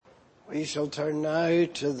We shall turn now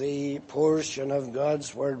to the portion of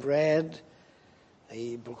God's Word read,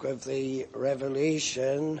 the book of the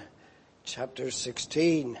Revelation, chapter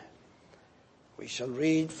 16. We shall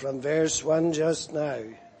read from verse 1 just now.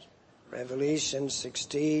 Revelation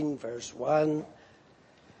 16, verse 1.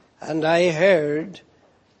 And I heard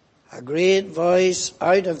a great voice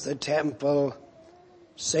out of the temple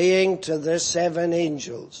saying to the 7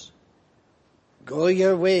 angels, Go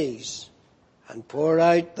your ways, and pour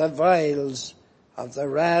out the vials of the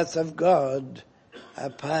wrath of God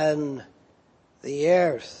upon the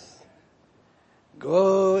earth.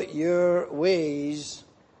 Go your ways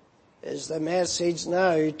is the message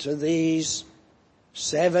now to these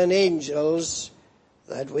 7 angels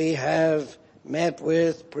that we have met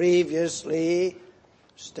with previously,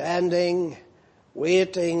 standing,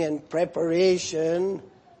 waiting in preparation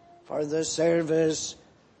for the service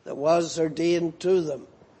that was ordained to them.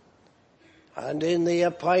 And in the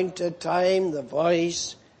appointed time, the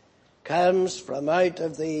voice comes from out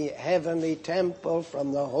of the heavenly temple,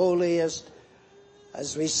 from the holiest,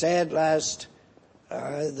 as we said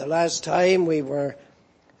the last time we were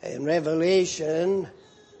in Revelation,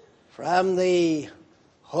 from the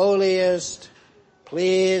holiest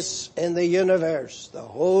place in the universe, the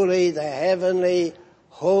holy, the heavenly,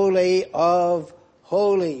 holy of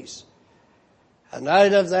holies. And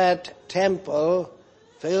out of that temple,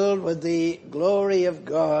 filled with the glory of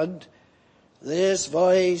God, this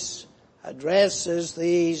voice addresses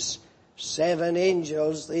these 7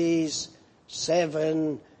 angels, these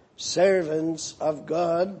 7 servants of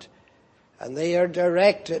God, and they are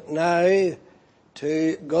directed now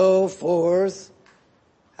to go forth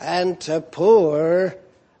and to pour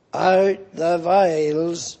out the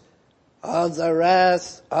vials of the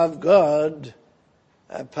wrath of God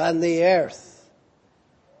upon the earth.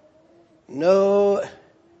 No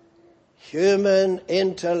human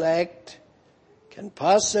intellect can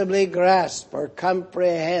possibly grasp or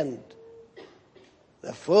comprehend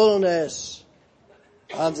the fullness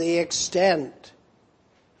of the extent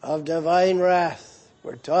of divine wrath.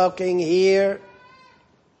 We're talking here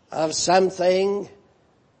of something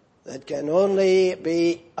that can only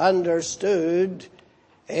be understood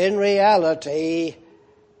in reality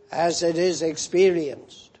as it is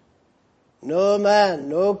experienced. No man,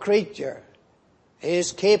 no creature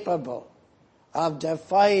is capable of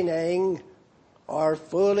defining or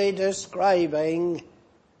fully describing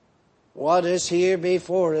what is here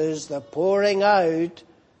before us, the pouring out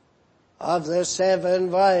of the 7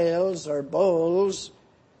 vials or bowls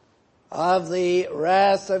of the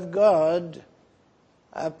wrath of God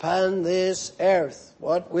upon this earth.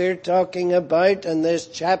 What we're talking about in this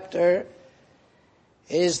chapter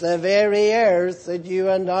is the very earth that you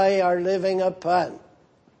and I are living upon.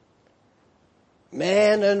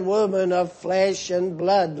 Men and women of flesh and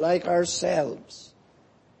blood like ourselves.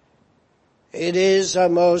 It is a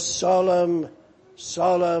most solemn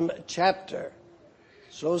chapter.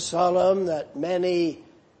 So solemn that many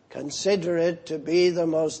consider it to be the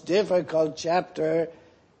most difficult chapter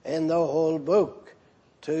in the whole book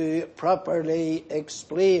to properly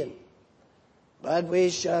explain. But we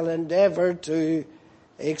shall endeavor to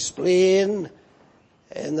explain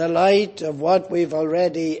in the light of what we've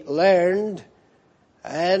already learned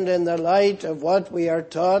and in the light of what we are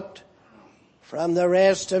taught from the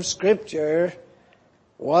rest of Scripture,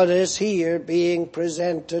 what is here being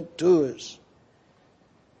presented to us.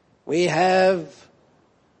 We have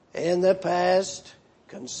in the past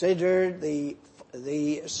considered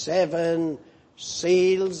the 7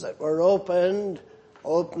 seals that were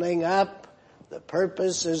opening up the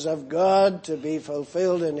purposes of God to be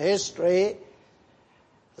fulfilled in history,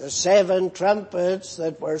 the 7 trumpets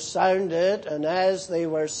that were sounded, and as they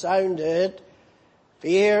were sounded,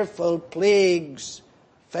 fearful plagues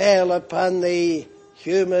fell upon the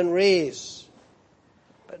human race.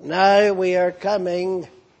 But now we are coming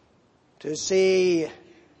to see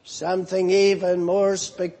something even more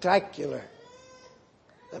spectacular.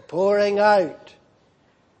 The pouring out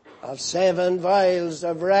of 7 vials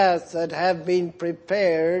of wrath that have been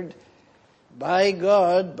prepared by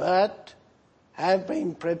God, but have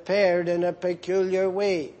been prepared in a peculiar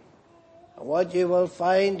way. And what you will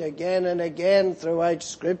find again and again throughout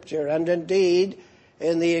Scripture, and indeed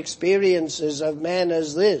in the experiences of men,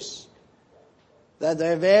 is this, that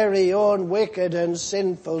their very own wicked and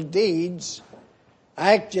sinful deeds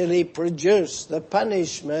actually produce the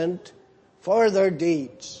punishment for their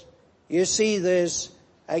deeds. You see this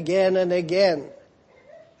again and again.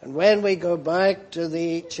 And when we go back to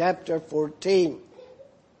the chapter 14,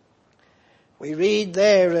 we read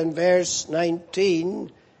there in verse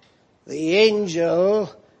 19, the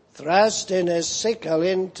angel thrust in his sickle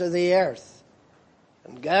into the earth,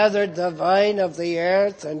 and gathered the vine of the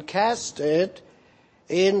earth, and cast it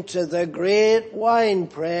into the great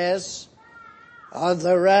winepress of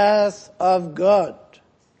the wrath of God.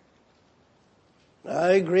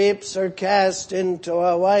 Now grapes are cast into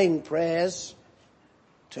a winepress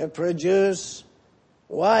to produce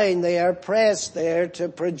wine. They are pressed there to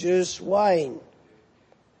produce wine.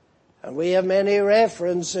 And we have many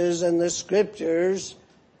references in the scriptures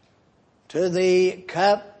to the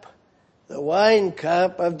cup, the wine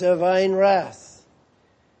cup of divine wrath.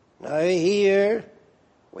 Now here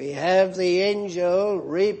we have the angel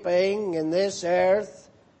reaping in this earth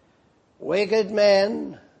wicked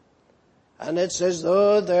men, and it's as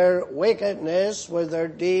though their wickedness with their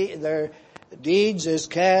deeds is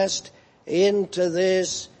cast into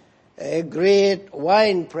this great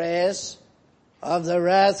winepress of the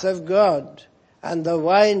wrath of God. And the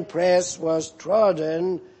winepress was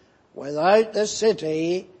trodden without the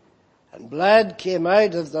city, and blood came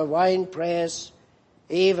out of the winepress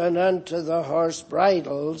even unto the horse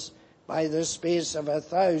bridles by the space of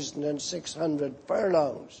 1,600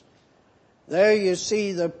 furlongs. There you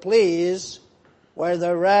see the place where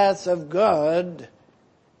the wrath of God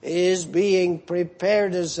is being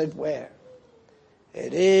prepared, as it were.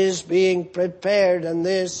 It is being prepared in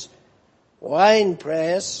this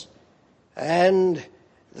winepress, and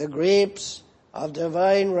the grapes of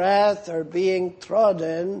divine wrath are being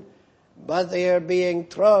trodden, but they are being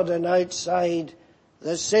trodden outside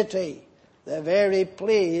the city, the very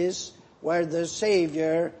place where the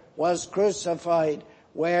Savior was crucified,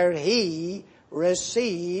 where he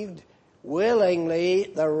received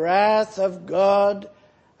willingly the wrath of God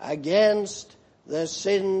against the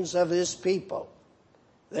sins of his people.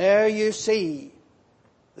 There you see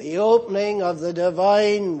the opening of the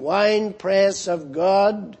divine winepress of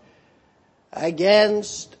God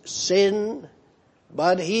against sin,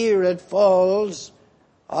 but here it falls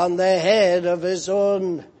on the head of his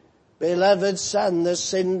own beloved Son, the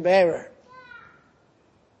sin bearer.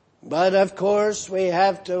 But of course we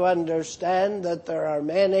have to understand that there are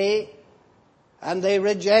many, and they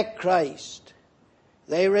reject Christ.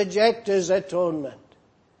 They reject his atonement.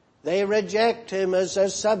 They reject him as a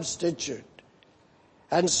substitute.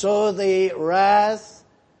 And so the wrath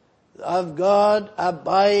of God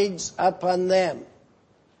abides upon them.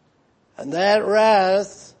 And that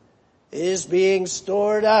wrath is being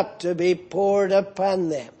stored up to be poured upon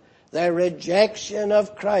them. Their rejection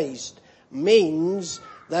of Christ means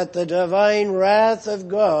that the divine wrath of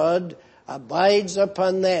God abides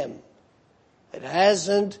upon them. It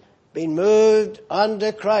hasn't been moved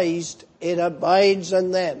unto Christ, it abides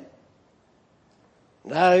on them.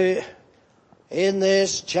 Now, in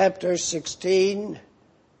this chapter 16,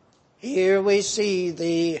 here we see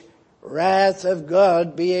the wrath of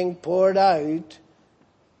God being poured out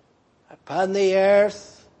upon the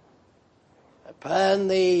earth, upon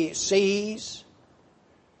the seas,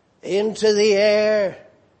 into the air.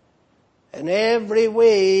 In every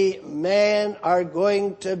way, men are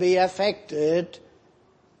going to be affected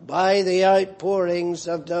by the outpourings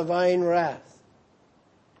of divine wrath.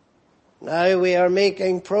 Now we are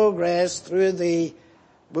making progress through the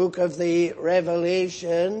book of the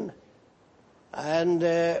Revelation, and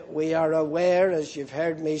we are aware, as you've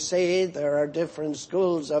heard me say, there are different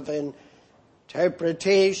schools of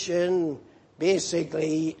interpretation,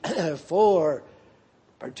 basically 4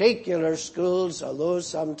 particular schools, although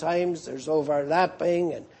sometimes there's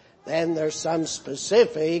overlapping, and then there's some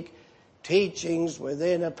specific teachings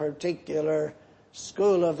within a particular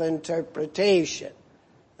school of interpretation.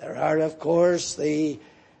 There are, of course, the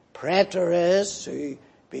preterists who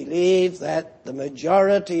believe that the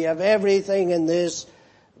majority of everything in this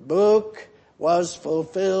book was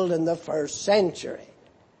fulfilled in the first century,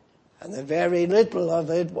 and the very little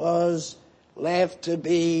of it was left to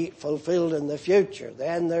be fulfilled in the future.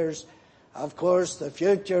 Then there's, of course, the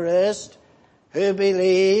futurist who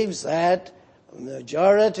believes that the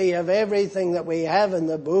majority of everything that we have in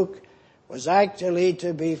the book was actually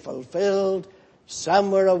to be fulfilled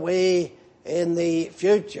somewhere away in the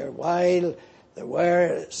future, while there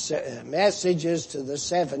were messages to the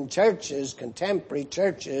 7 churches, contemporary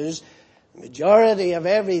churches. The majority of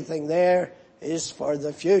everything there is for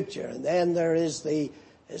the future. And then there is the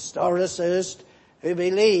historicist who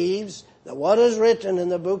believes that what is written in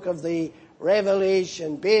the book of the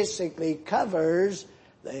Revelation basically covers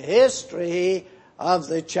the history of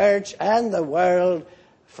the church and the world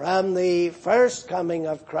from the first coming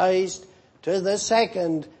of Christ to the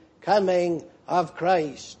second coming of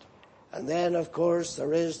Christ. And then, of course,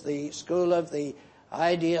 there is the school of the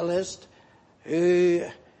idealist who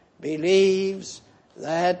believes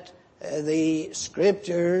that the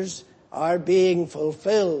Scriptures are being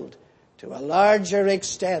fulfilled to a larger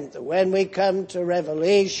extent. When we come to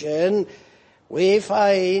Revelation, we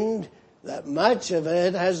find that much of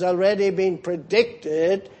it has already been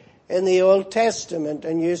predicted in the Old Testament.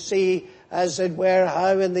 And you see, as it were,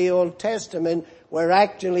 how in the Old Testament we're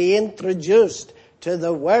actually introduced to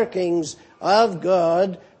the workings of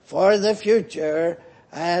God for the future,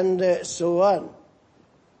 and so on.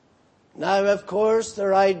 Now, of course,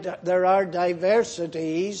 there are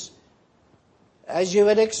diversities, as you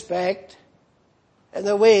would expect, in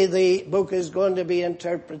the way the book is going to be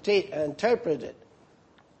interpreted.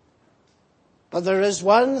 But there is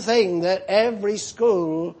one thing that every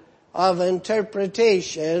school of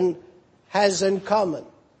interpretation has in common,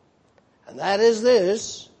 and that is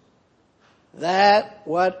this, that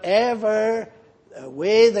whatever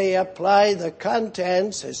way they apply the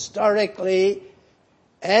contents historically,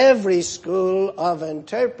 every school of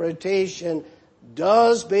interpretation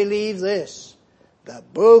does believe this. The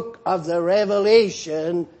book of the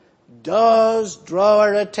Revelation does draw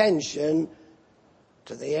our attention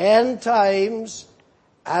to the end times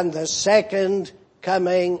and the second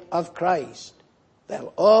coming of Christ.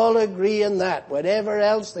 They'll all agree in that. Whatever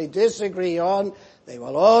else they disagree on, they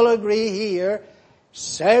will all agree here.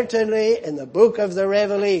 Certainly in the book of the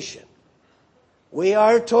Revelation, we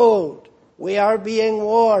are told, we are being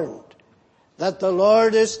warned that the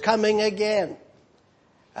Lord is coming again,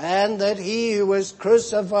 and that he who was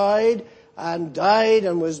crucified and died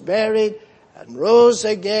and was buried and rose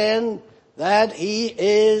again, that he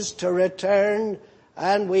is to return.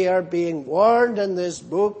 And we are being warned in this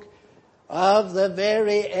book of the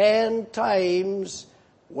very end times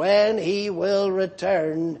when he will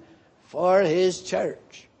return for his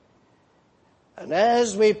church. And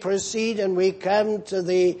as we proceed and we come to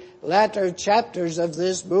the latter chapters of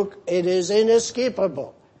this book, it is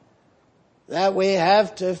inescapable that we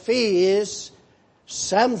have to face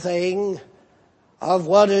something of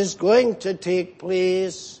what is going to take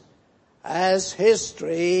place as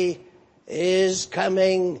history is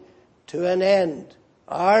coming to an end.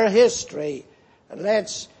 Our history, and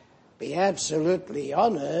let's be absolutely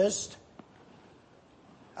honest,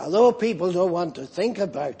 although people don't want to think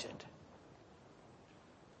about it,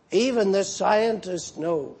 even the scientist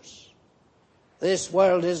knows this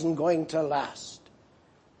world isn't going to last.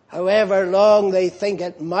 However long they think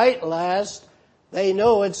it might last, they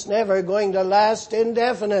know it's never going to last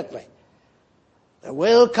indefinitely. There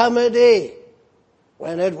will come a day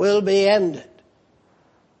when it will be ended.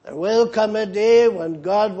 There will come a day when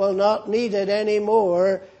God will not need it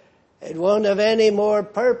anymore. It won't have any more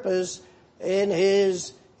purpose in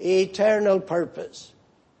his eternal purpose.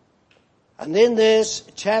 And in this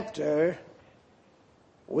chapter,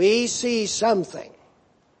 we see something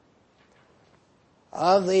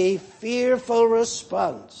of the fearful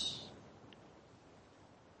response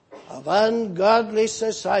of ungodly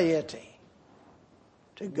society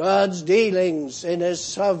to God's dealings in his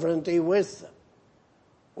sovereignty with them.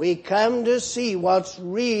 We come to see what's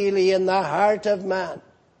really in the heart of man.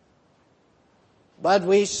 But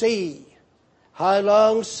we see how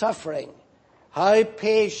long-suffering, how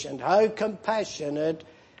patient, how compassionate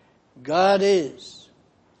God is.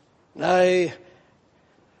 Now,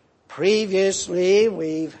 previously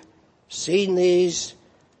we've seen these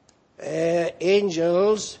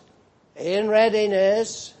angels in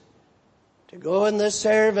readiness to go in the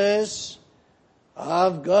service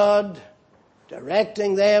of God,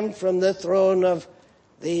 directing them from the throne of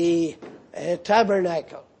the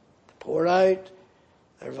tabernacle to pour out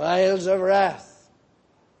their vials of wrath.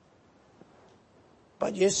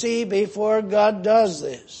 But you see, before God does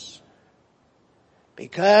this,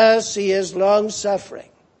 because he is long-suffering,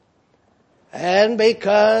 and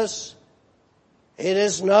because it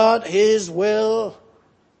is not his will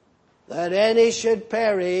that any should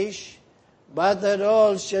perish, but that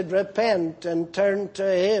all should repent and turn to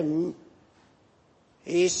him,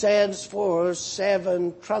 he sends forth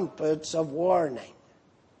 7 trumpets of warning.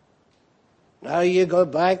 Now you go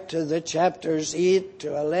back to the chapters 8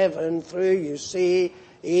 to 11 through, you see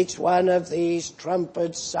each one of these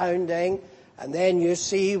trumpets sounding, and then you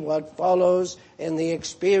see what follows in the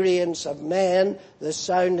experience of man, the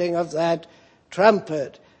sounding of that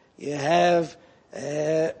trumpet. You have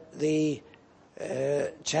the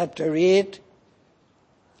chapter 8,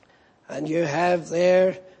 and you have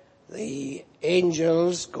there the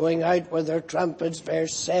angels going out with their trumpets,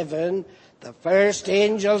 verse 7. The first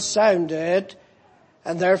angel sounded,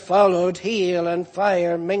 and there followed hail and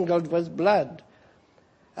fire mingled with blood.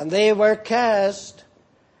 And they were cast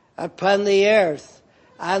upon the earth.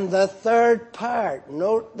 And the third part,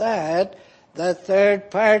 note that, the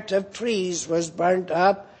third part of trees was burnt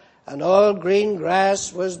up, and all green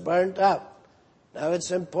grass was burnt up. Now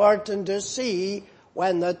it's important to see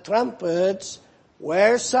when the trumpets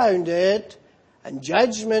were sounded and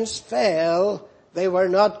judgments fell, they were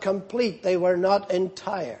not complete, they were not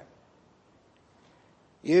entire.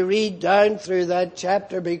 You read down through that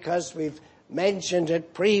chapter, because we've mentioned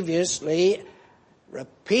it previously,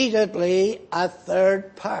 repeatedly, a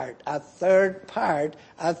third part, a third part,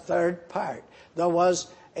 a third part. There was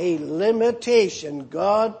a limitation.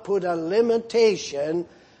 God put a limitation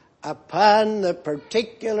upon the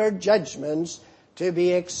particular judgments to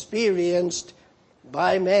be experienced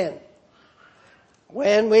by men.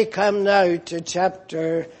 When we come now to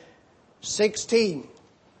chapter 16,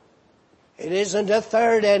 it isn't a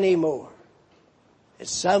third anymore.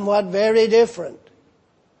 It's somewhat very different.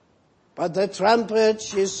 But the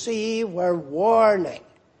trumpets, you see, were warning.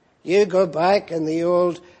 You go back in the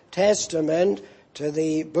Old Testament to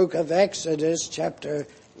the book of Exodus, chapter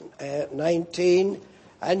 19,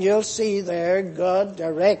 and you'll see there God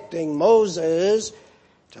directing Moses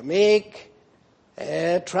to make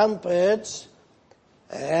trumpets,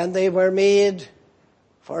 and they were made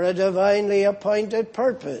for a divinely appointed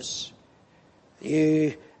purpose.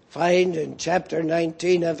 You find in chapter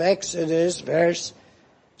 19 of Exodus, verse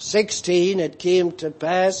 16, it came to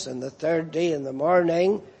pass on the third day in the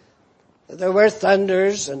morning that there were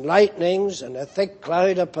thunders and lightnings and a thick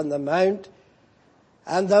cloud upon the mount,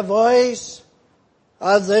 and the voice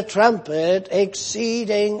of the trumpet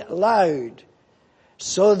exceeding loud,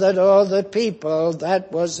 so that all the people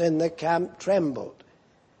that was in the camp trembled.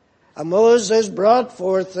 And Moses brought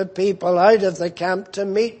forth the people out of the camp to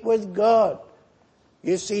meet with God.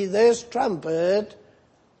 You see, this trumpet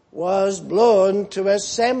was blown to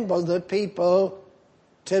assemble the people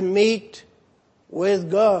to meet with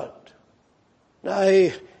God. Now,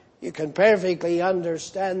 you can perfectly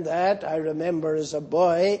understand that. I remember as a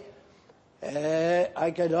boy,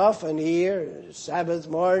 I could often hear Sabbath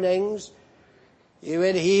mornings, you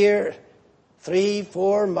would hear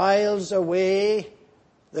 3-4 miles away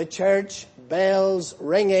the church bells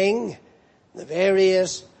ringing, the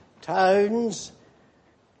various towns,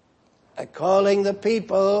 calling the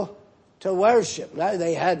people to worship. Now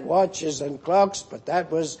they had watches and clocks, but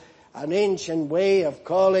that was an ancient way of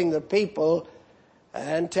calling the people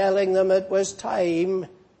and telling them it was time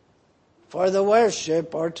for the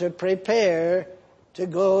worship or to prepare to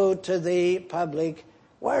go to the public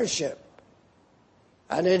worship.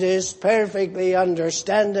 And it is perfectly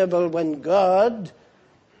understandable when God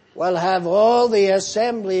will have all the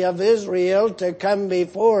assembly of Israel to come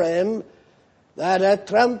before him, that a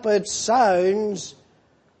trumpet sounds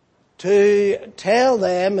to tell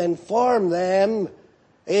them, inform them,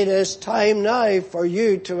 it is time now for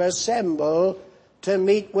you to assemble to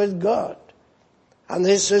meet with God. And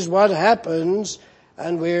this is what happens,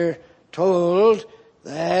 and we're told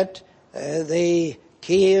that they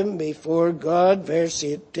came before God, verse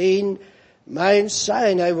 18, Mount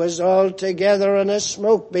Sinai was altogether in a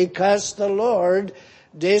smoke, because the Lord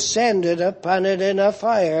descended upon it in a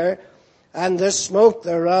fire, and the smoke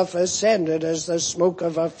thereof ascended as the smoke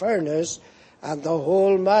of a furnace, and the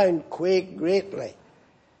whole mount quaked greatly.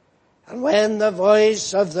 And when the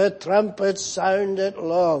voice of the trumpet sounded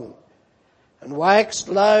long, and waxed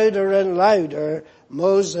louder and louder,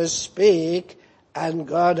 Moses spake, and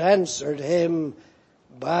God answered him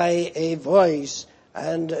by a voice,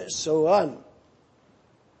 and so on.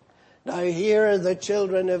 Now here are the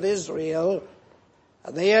children of Israel,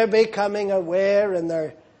 and they are becoming aware in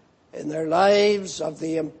their lives of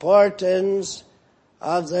the importance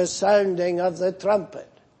of the sounding of the trumpet.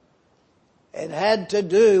 It had to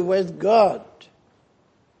do with God.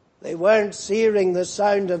 They weren't hearing the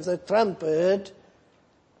sound of the trumpet,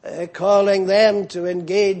 calling them to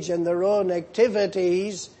engage in their own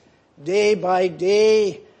activities day by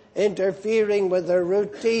day, interfering with their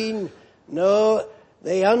routine. No,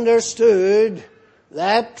 they understood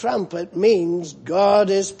that trumpet means God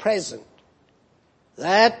is present.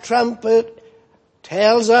 That trumpet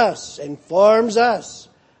tells us, informs us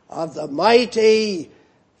of the mighty,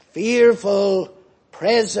 fearful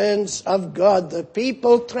presence of God. The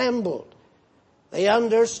people trembled. They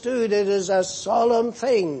understood it as a solemn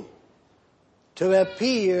thing to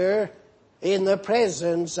appear in the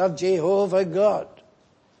presence of Jehovah God.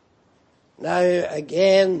 Now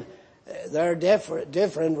again, there are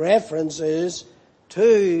different references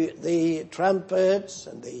to the trumpets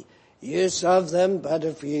and the use of them, but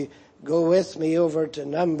if you go with me over to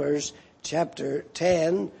Numbers chapter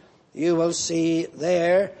 10, you will see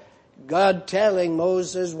there God telling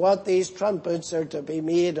Moses what these trumpets are to be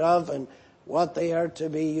made of and what they are to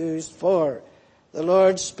be used for. The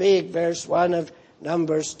Lord spake, verse 1 of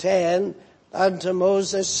Numbers 10, unto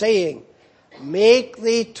Moses, saying, Make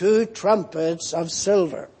thee 2 trumpets of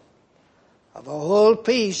silver. Of a whole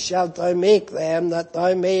piece shalt thou make them, that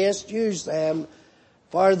thou mayest use them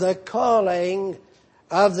for the calling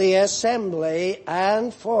of the assembly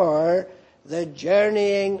and for the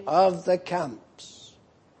journeying of the camps.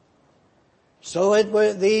 So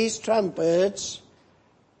these trumpets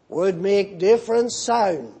would make different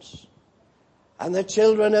sounds, and the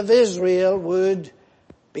children of Israel would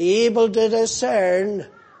be able to discern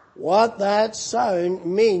what that sound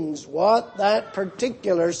means, what that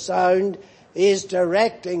particular sound is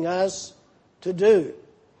directing us to do.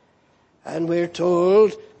 And we're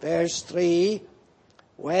told, verse 3,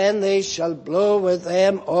 when they shall blow with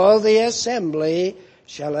them, all the assembly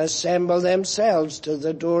shall assemble themselves to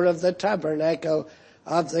the door of the tabernacle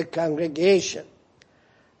of the congregation.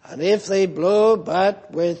 And if they blow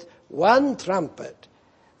but with 1 trumpet,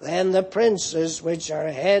 then the princes which are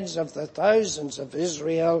heads of the thousands of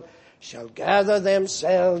Israel shall gather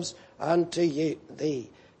themselves unto thee.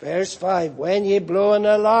 Verse 5, when ye blow an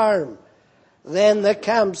alarm, then the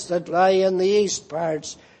camps that lie in the east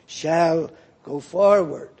parts shall go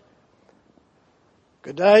forward.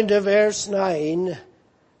 Go down to verse 9,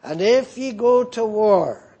 and if ye go to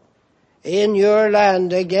war in your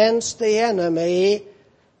land against the enemy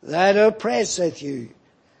that oppresseth you,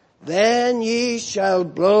 then ye shall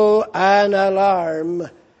blow an alarm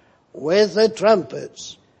with the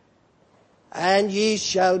trumpets, and ye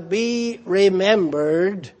shall be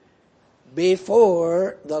remembered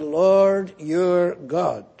before the Lord your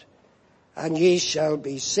God, and ye shall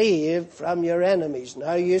be saved from your enemies.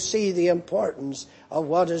 Now you see the importance of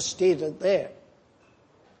what is stated there.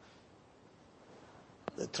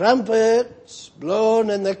 The trumpets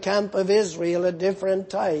blown in the camp of Israel at different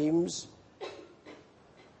times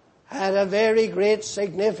had a very great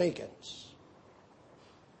significance.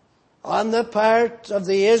 On the part of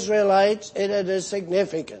the Israelites, it had a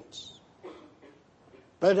significance.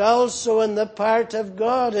 But also in the part of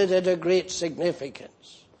God, it had a great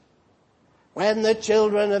significance. When the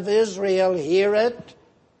children of Israel hear it,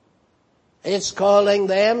 it's calling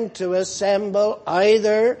them to assemble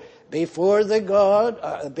either before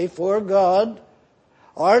God,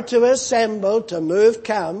 or to assemble to move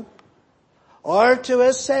camp, or to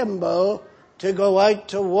assemble to go out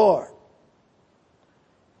to war.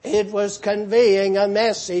 It was conveying a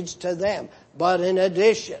message to them. But in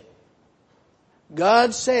addition,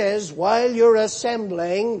 God says, while you're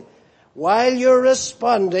assembling, while you're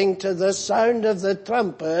responding to the sound of the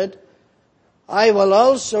trumpet, I will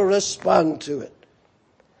also respond to it.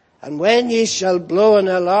 And when ye shall blow an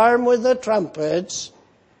alarm with the trumpets,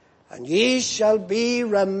 and ye shall be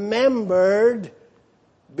remembered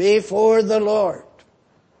before the Lord.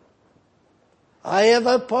 I have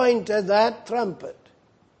appointed that trumpet.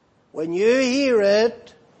 When you hear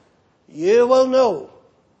it, you will know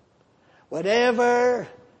whatever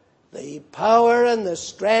the power and the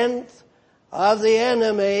strength of the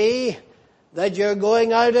enemy that you're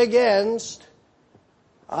going out against,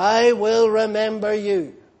 I will remember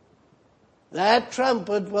you. That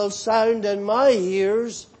trumpet will sound in my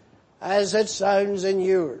ears as it sounds in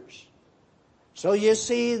yours. So you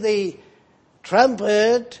see the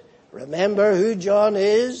trumpet, remember who John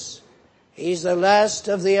is. He's the last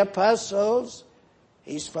of the apostles.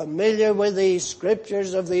 He's familiar with the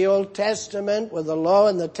scriptures of the Old Testament, with the law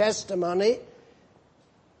and the testimony.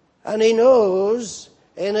 And he knows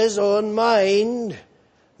in his own mind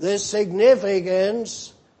the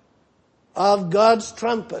significance of God's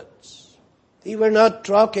trumpets. We're not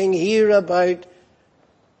talking here about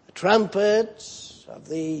the trumpets of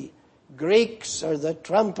the Greeks or the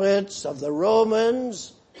trumpets of the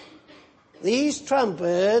Romans. These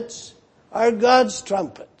trumpets are God's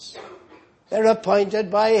trumpets. They're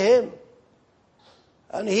appointed by Him.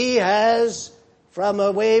 And He has, from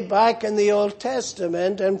a way back in the Old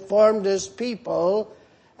Testament, informed His people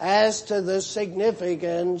as to the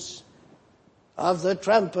significance of the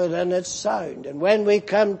trumpet and its sound. And when we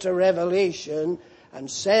come to Revelation, and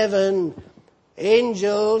 7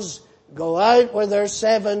 angels go out with their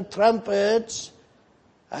 7 trumpets,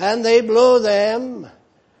 and they blow them,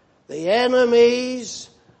 the enemies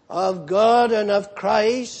of God and of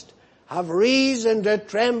Christ have reason to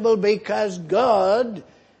tremble, because God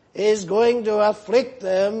is going to afflict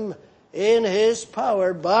them in His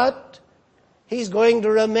power. But He's going to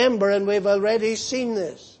remember, and we've already seen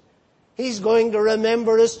this, He's going to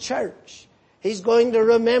remember His church. He's going to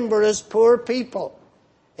remember His poor people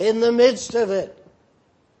in the midst of it.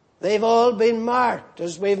 They've all been marked,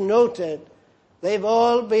 as we've noted. They've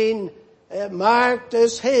all been marked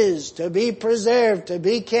as his, to be preserved, to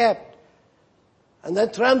be kept. And the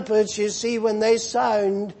trumpets, you see, when they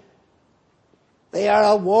sound, they are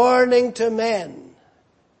a warning to men,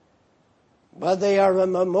 but they are a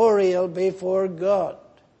memorial before God.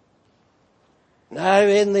 Now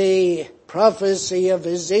in the prophecy of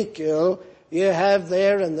Ezekiel, you have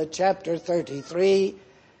there in the chapter 33,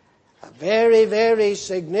 a very, very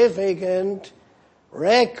significant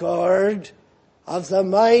record of the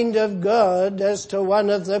mind of God as to one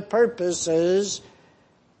of the purposes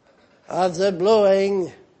of the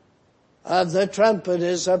blowing of the trumpet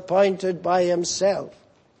is appointed by himself.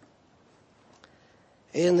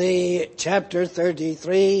 In the chapter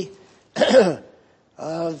 33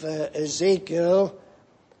 of Ezekiel,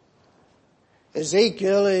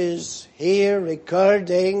 Ezekiel is here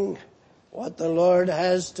recording what the Lord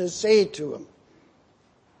has to say to him.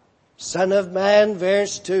 Son of man,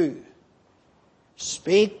 verse 2,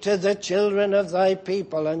 speak to the children of thy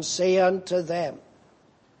people and say unto them,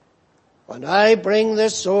 when I bring the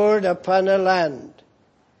sword upon a land,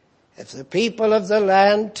 if the people of the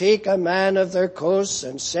land take a man of their coasts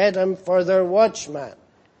and set him for their watchman,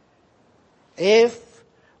 if,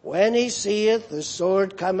 when he seeth the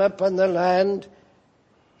sword come upon the land,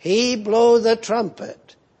 he blow the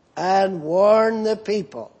trumpet and warn the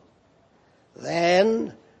people,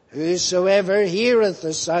 then whosoever heareth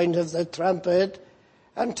the sound of the trumpet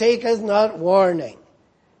and taketh not warning,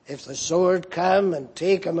 if the sword come and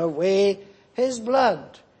take him away, his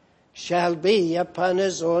blood shall be upon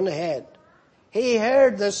his own head. He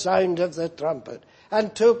heard the sound of the trumpet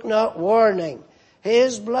and took not warning.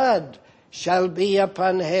 His blood shall be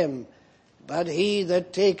upon him, but he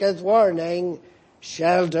that taketh warning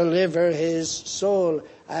shall deliver his soul,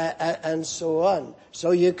 and so on.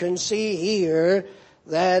 So you can see here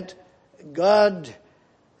that God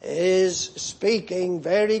is speaking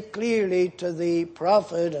very clearly to the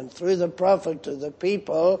prophet and through the prophet to the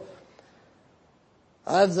people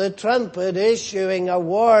of the trumpet issuing a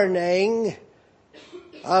warning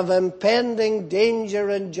of impending danger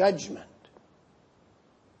and judgment.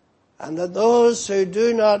 And that those who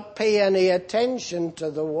do not pay any attention to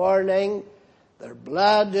the warning, their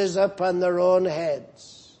blood is upon their own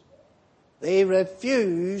heads. They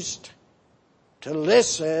refused to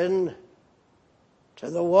listen to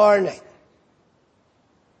the warning.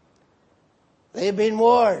 They've been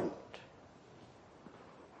warned,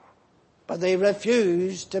 but they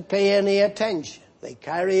refuse to pay any attention. They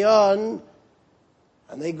carry on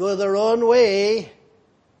and they go their own way,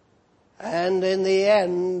 and in the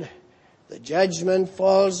end the judgment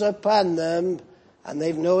falls upon them and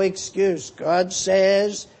they've no excuse. God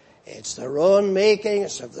says it's their own making,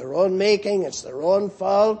 it's of their own making, it's their own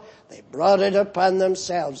fault. They brought it upon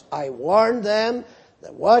themselves. I warned them.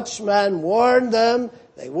 The watchman warned them.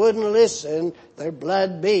 They wouldn't listen. Their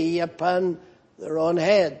blood be upon their own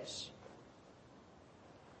heads.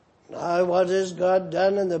 Now what has God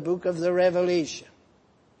done in the book of the Revelation?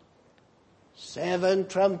 7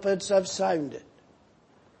 trumpets have sounded.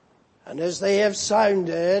 And as they have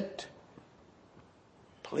sounded,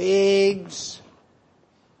 plagues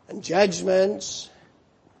and judgments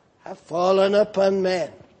have fallen upon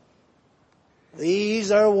men.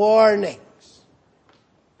 These are warnings.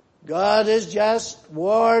 God is just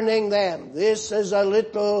warning them. This is a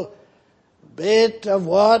little bit of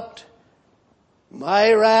what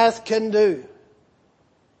my wrath can do.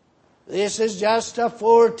 This is just a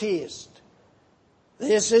foretaste.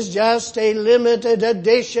 This is just a limited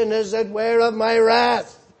edition, as it were, of my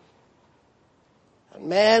wrath. And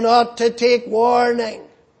men ought to take warning,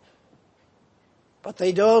 but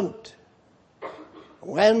they don't.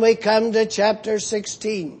 When we come to chapter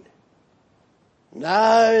 16,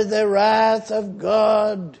 now the wrath of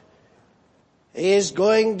God is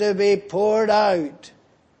going to be poured out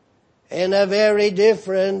in a very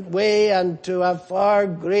different way and to a far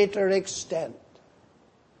greater extent.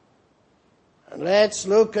 And let's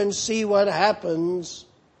look and see what happens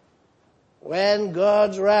when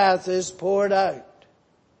God's wrath is poured out.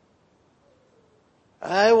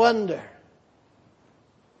 I wonder,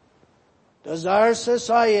 does our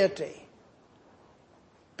society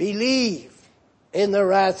believe in the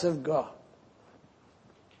wrath of God?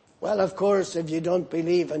 Well, of course, if you don't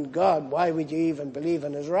believe in God, why would you even believe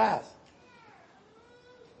in His wrath?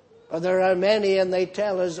 But there are many and they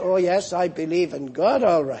tell us, oh yes, I believe in God,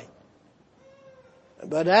 all right.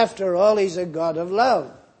 But after all, He's a God of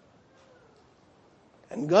love.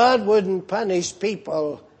 And God wouldn't punish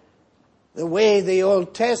people the way the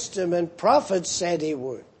Old Testament prophets said He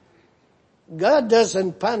would. God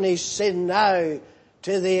doesn't punish sin now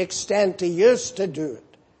to the extent He used to do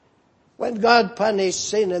it. When God punished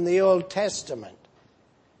sin in the Old Testament,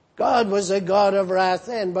 God was a God of wrath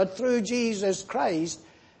then, but through Jesus Christ,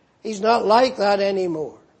 He's not like that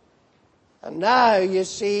anymore. And now, you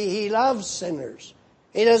see, He loves sinners.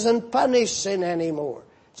 He doesn't punish sin anymore.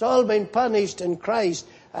 It's all been punished in Christ,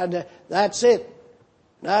 and that's it.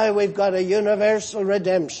 Now we've got a universal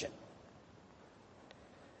redemption.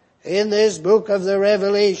 In this book of the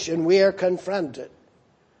Revelation, we are confronted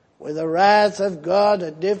with the wrath of God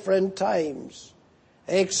at different times,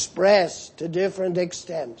 expressed to different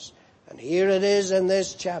extents. And here it is in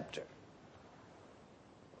this chapter.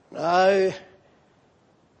 Now,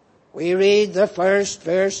 we read the first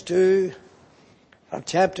verse 2 of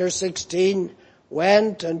chapter 16,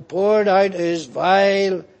 went and poured out his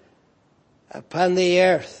vial upon the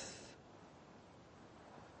earth.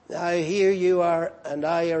 Now here you are and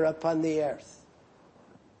I are upon the earth.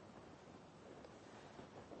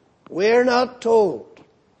 We're not told.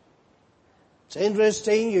 It's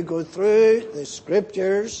interesting, you go through the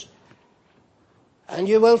scriptures and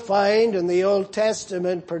you will find in the Old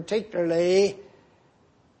Testament particularly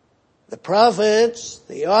the prophets,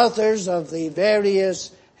 the authors of the various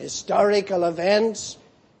historical events,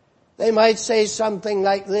 they might say something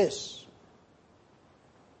like this.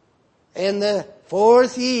 In the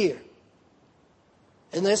 4th year,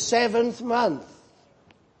 in the 7th month,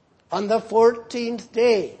 on the 14th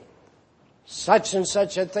day, such and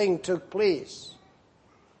such a thing took place.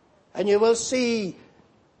 And you will see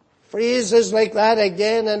phrases like that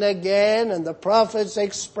again and again, and the prophets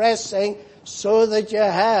expressing so that you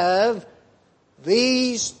have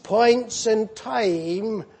these points in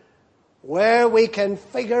time where we can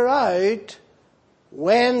figure out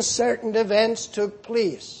when certain events took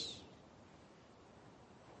place.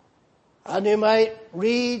 And you might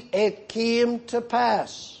read, it came to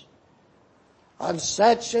pass on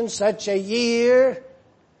such and such a year,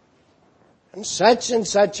 and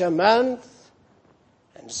such a month,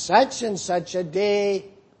 and such a day,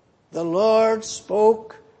 the Lord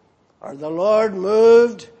spoke, or the Lord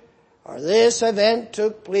moved, or this event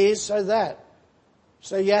took place, or that.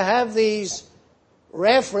 So you have these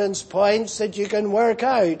reference points that you can work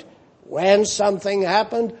out when something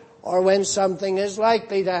happened or when something is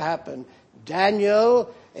likely to happen.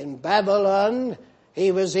 Daniel in Babylon,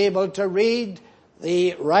 he was able to read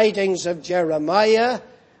the writings of Jeremiah,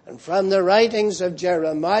 and from the writings of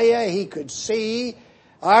Jeremiah he could see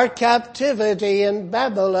our captivity in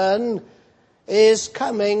Babylon is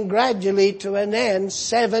coming gradually to an end.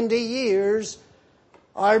 70 years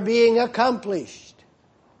are being accomplished.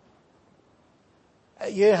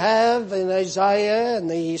 You have in Isaiah, in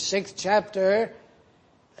the 6th chapter,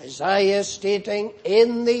 Isaiah stating,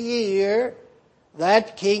 in the year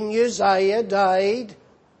that King Uzziah died,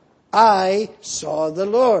 I saw the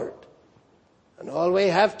Lord. And all we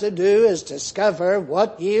have to do is discover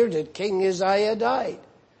what year did King Uzziah die.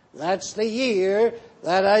 That's the year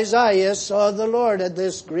that Isaiah saw the Lord, had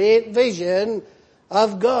this great vision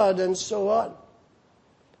of God and so on.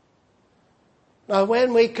 Now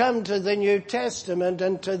when we come to the New Testament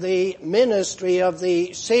and to the ministry of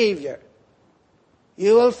the Savior,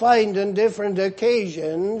 you will find on different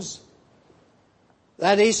occasions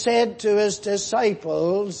that he said to his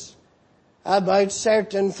disciples about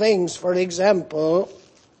certain things. For example,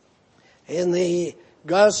 in the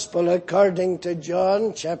Gospel according to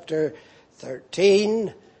John, chapter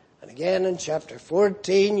 13, and again in chapter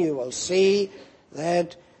 14, you will see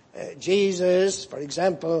that Jesus, for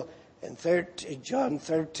example, in John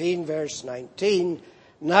 13, verse 19,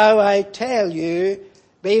 now I tell you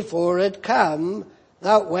before it come,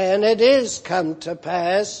 that when it is come to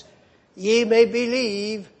pass, ye may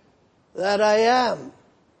believe that I am.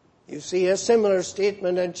 You see a similar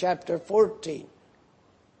statement in chapter 14.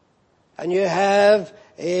 And you have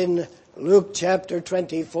in Luke chapter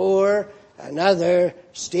 24 another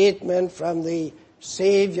statement from the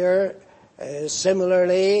Savior,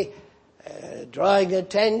 similarly drawing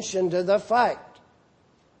attention to the fact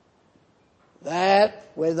that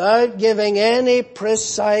without giving any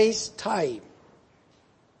precise time,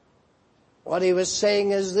 what he was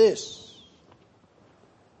saying is this: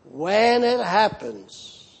 when it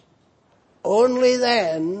happens, only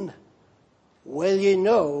then will you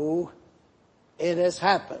know it has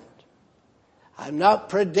happened. I'm not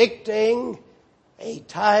predicting a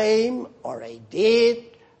time or a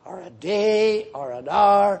date or a day or an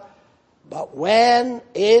hour, but when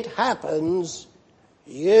it happens,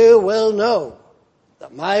 you will know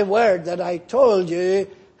that my word that I told you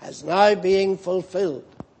is now being fulfilled.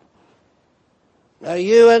 Now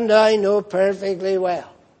you and I know perfectly well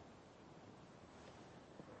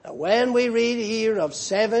that when we read here of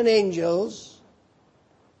 7 angels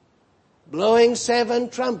blowing 7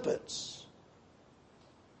 trumpets.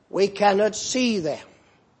 We cannot see them.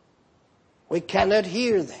 We cannot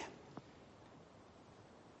hear them.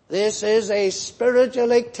 This is a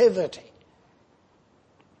spiritual activity,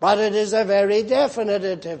 but it is a very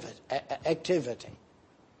definite activity.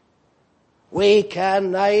 We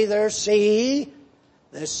can neither see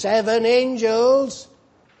the 7 angels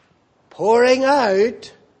pouring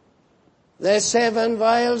out the 7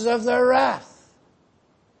 vials of their wrath.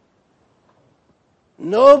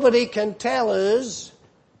 Nobody can tell us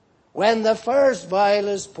when the first vial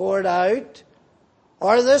is poured out,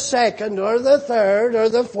 or the second, or the third, or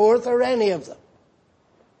the fourth, or any of them.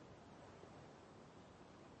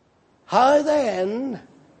 How then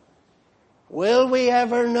will we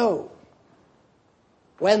ever know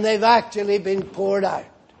when they've actually been poured out?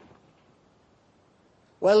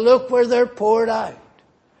 Well, look where they're poured out.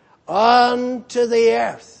 Onto the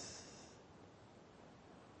earth.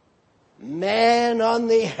 Men on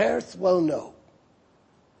the earth will know.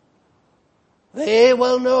 They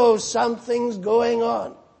will know something's going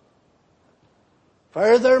on.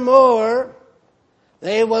 Furthermore,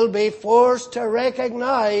 they will be forced to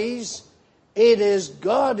recognize it is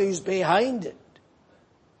God who's behind it.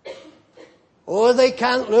 Oh, they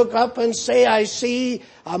can't look up and say, I see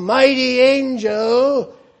a mighty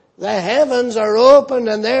angel. The heavens are open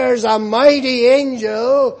and there's a mighty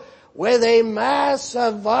angel with a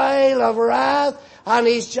massive vial of wrath, and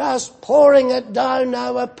he's just pouring it down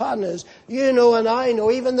now upon us. You know and I know,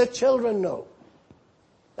 even the children know.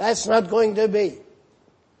 That's not going to be.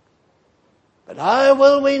 But how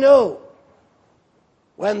will we know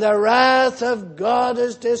when the wrath of God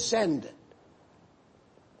is descended?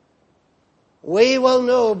 We will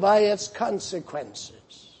know by its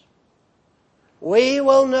consequences. We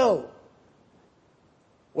will know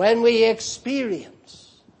when we experience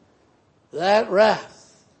that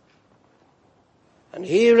wrath. And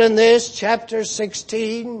here in this chapter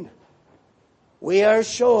 16, we are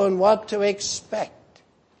shown what to expect.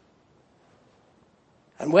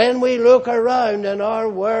 And when we look around in our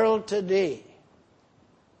world today,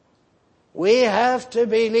 we have to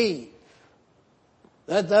believe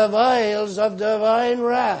that the vials of divine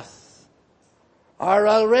wrath are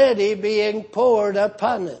already being poured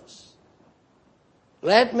upon us.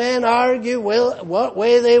 Let men argue what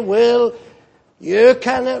way they will. You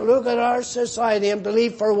cannot look at our society and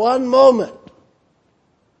believe for one moment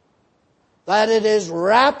that it is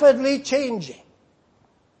rapidly changing.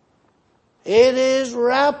 It is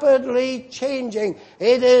rapidly changing.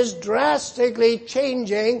 It is drastically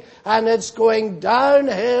changing, and it's going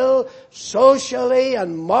downhill socially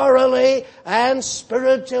and morally and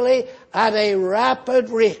spiritually at a rapid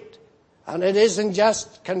rate. And it isn't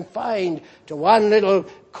just confined to one little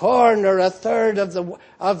corner, a third of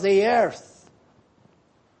the earth.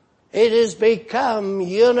 It has become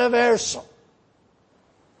universal.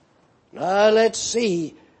 Now let's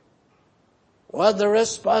see what the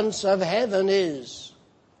response of heaven is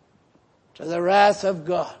to the wrath of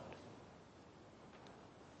God.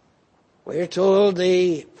 We're told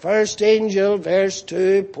the first angel, verse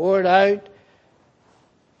 2, poured out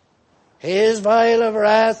his vial of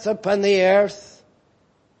wrath upon the earth,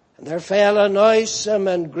 and there fell a noisome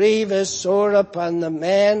and grievous sore upon the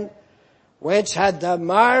men which had the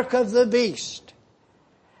mark of the beast,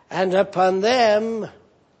 and upon them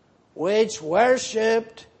which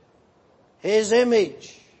worshipped his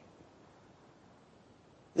image.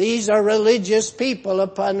 These are religious people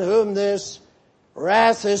upon whom this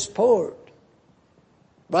wrath is poured.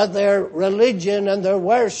 But their religion and their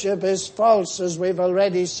worship is false, as we've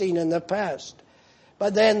already seen in the past.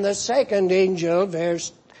 But then the second angel,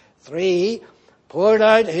 verse 3, poured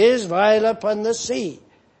out his vial upon the sea,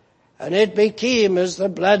 and it became as the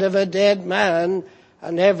blood of a dead man,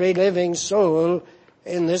 and every living soul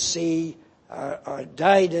in the sea or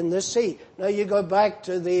died in the sea. Now you go back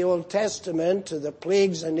to the Old Testament, to the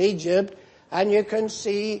plagues in Egypt, and you can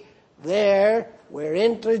see there we're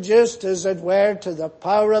introduced, as it were, to the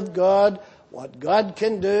power of God, what God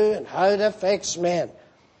can do and how it affects men.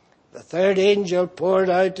 The third angel poured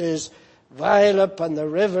out his vial upon the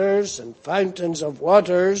rivers and fountains of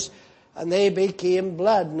waters, and they became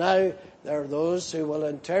blood. Now, there are those who will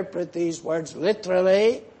interpret these words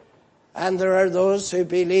literally, and there are those who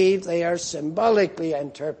believe they are symbolically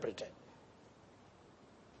interpreted.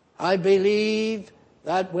 I believe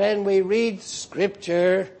that when we read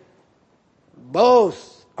Scripture,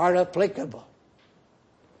 both are applicable.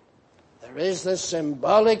 There is the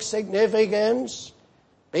symbolic significance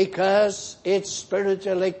because it's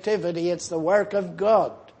spiritual activity, it's the work of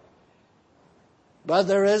God. But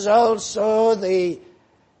there is also the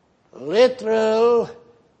literal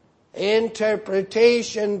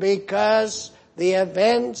interpretation because the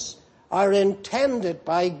events are intended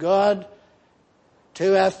by God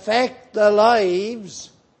to affect the lives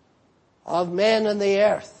of men in the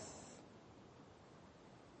earth.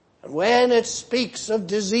 And when it speaks of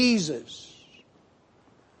diseases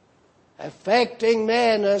affecting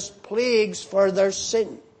men as plagues for their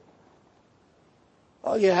sin,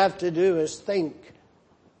 all you have to do is think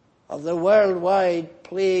of the worldwide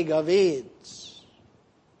plague of AIDS.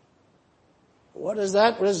 What does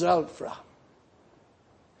that result from?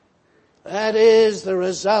 That is the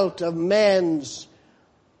result of men's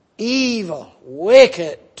evil,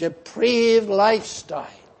 wicked, depraved lifestyles.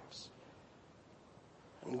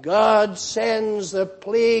 And God sends the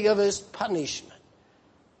plague of His punishment.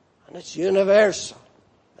 And it's universal.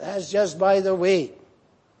 That's just by the way.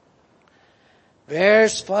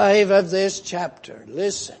 Verse 5 of this chapter.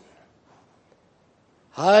 Listen.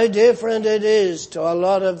 How different it is to a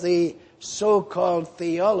lot of the so-called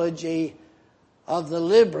theology of the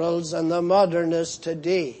liberals and the modernists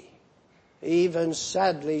today. Even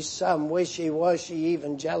sadly some wishy-washy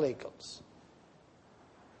evangelicals.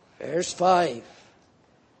 Verse 5.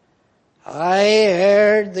 I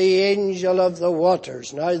heard the angel of the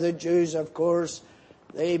waters. Now the Jews, of course,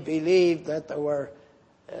 they believed that there were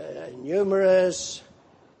numerous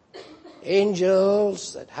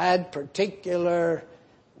angels that had particular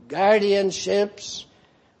guardianships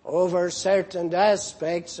over certain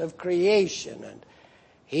aspects of creation. And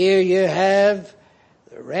here you have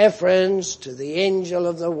the reference to the angel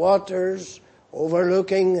of the waters,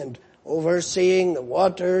 overlooking and overseeing the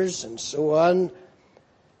waters and so on.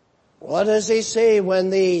 What does he say when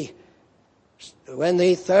the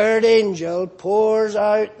third angel pours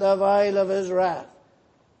out the vial of his wrath?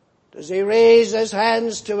 Does he raise his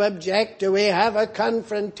hands to object? Do we have a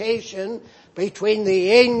confrontation between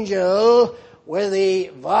the angel with the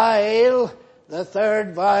vial, the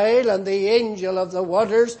third vial, and the angel of the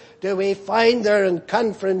waters? Do we find there in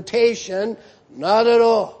confrontation? Not at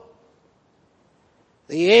all.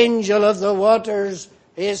 The angel of the waters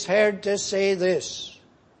is heard to say this: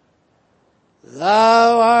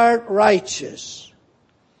 Thou art righteous,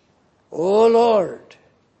 O Lord,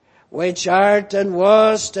 which art and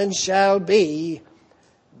wast and shall be,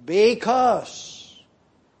 because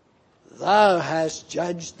thou hast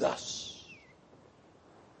judged thus.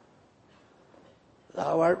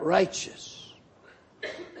 Thou art righteous,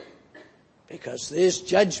 because this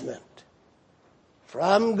judgment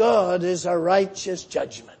from God is a righteous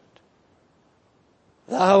judgment.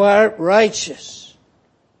 Thou art righteous,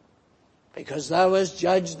 because thou hast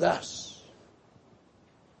judged thus.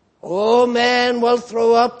 Oh, men will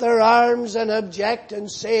throw up their arms and object and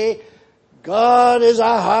say, God is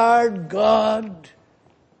a hard God.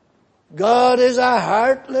 God is a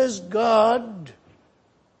heartless God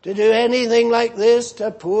to do anything like this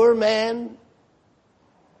to poor men.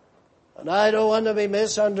 And I don't want to be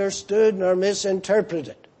misunderstood nor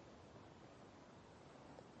misinterpreted.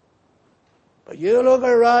 But you look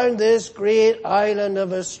around this great island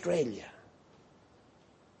of Australia.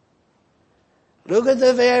 Look at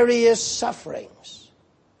the various sufferings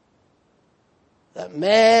that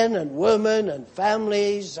men and women and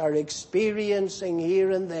families are experiencing here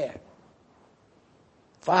and there.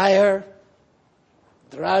 Fire,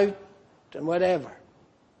 drought, and whatever.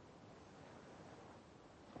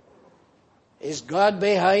 Is God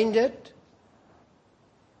behind it?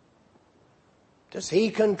 Does He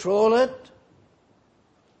control it?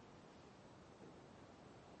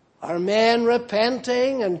 Are men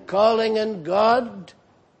repenting and calling in God?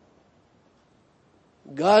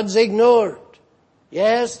 God's ignored.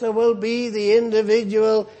 Yes, there will be the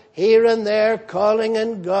individual here and there calling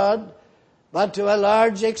in God, but to a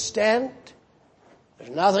large extent,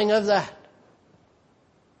 there's nothing of that.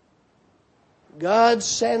 God's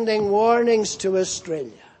sending warnings to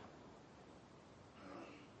Australia.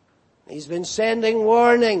 He's been sending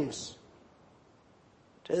warnings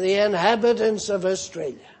to the inhabitants of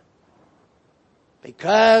Australia,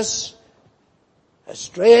 because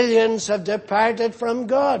Australians have departed from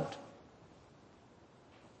God.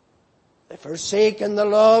 They've forsaken the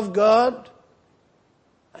law of God.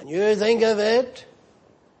 And you think of it,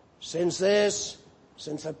 since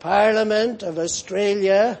the Parliament of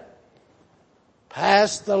Australia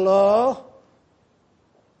passed the law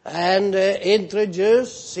and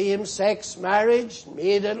introduced same-sex marriage,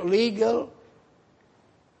 made it legal,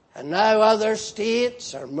 and now other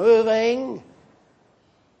states are moving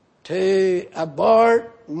to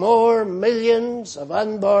abort more millions of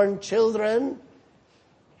unborn children,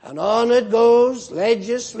 and on it goes,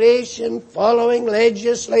 legislation following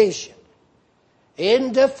legislation,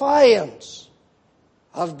 in defiance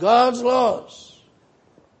of God's laws.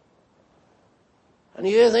 And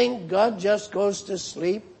you think God just goes to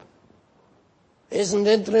sleep? Isn't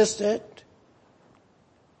interested?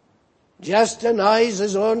 Just denies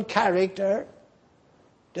his own character?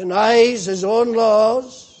 Denies his own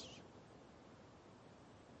laws?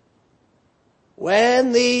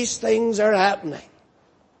 When these things are happening,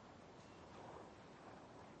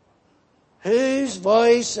 whose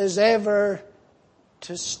voice is ever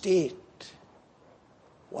to state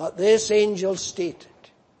what this angel stated?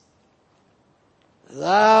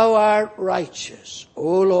 Thou art righteous,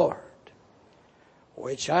 O Lord,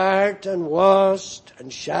 which art and wast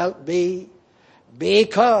and shalt be,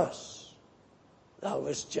 because thou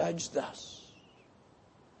hast judged thus.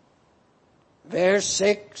 Verse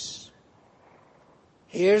 6,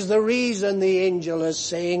 here's the reason the angel is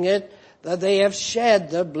saying it, that they have shed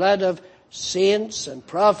the blood of saints and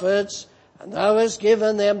prophets, and thou hast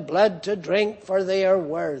given them blood to drink, for they are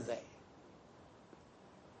worthy.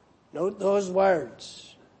 Note those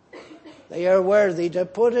words. They are worthy. To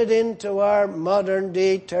put it into our modern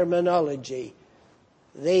day terminology,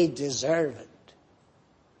 they deserve it.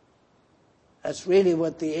 That's really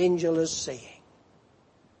what the angel is saying.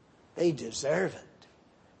 They deserve it.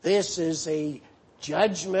 This is a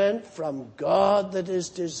judgment from God that is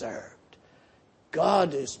deserved.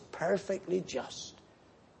 God is perfectly just.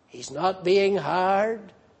 He's not being hard.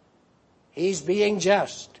 He's being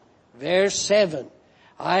just. Verse 7.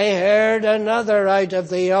 I heard another out of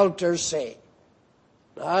the altar say.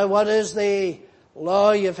 Now what is the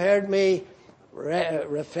law? You've heard me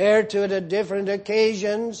refer to it at different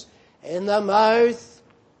occasions. In the mouth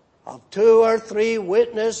of 2 or 3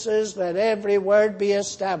 witnesses, let every word be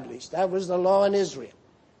established. That was the law in Israel.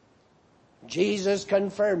 Jesus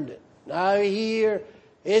confirmed it. Now here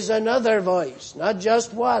is another voice, not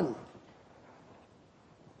just one.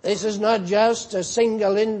 This is not just a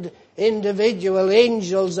single individual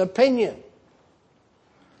angel's opinion.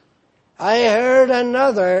 I heard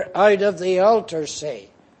another out of the altar say,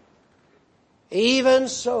 even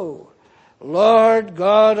so, Lord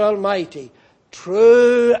God Almighty,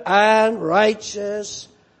 true and righteous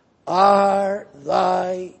are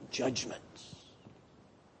thy judgments.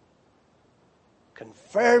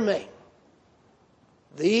 Confirming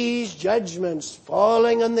these judgments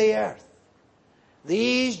falling on the earth,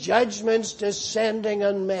 these judgments descending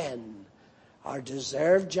on men, are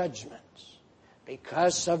deserved judgments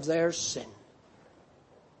because of their sin.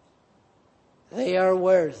 They are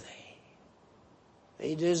worthy.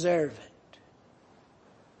 They deserve it.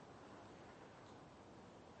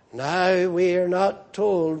 Now we are not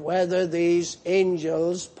told whether these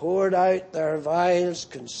angels poured out their vials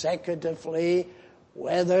consecutively,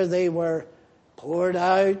 whether they were poured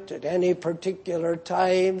out at any particular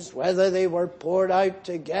times, whether they were poured out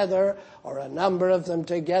together or a number of them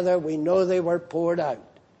together. We know they were poured out.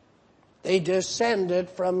 They descended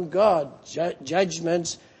from God,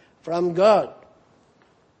 judgments from God.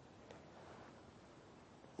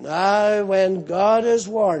 Now when God has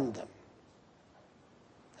warned them,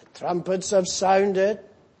 the trumpets have sounded,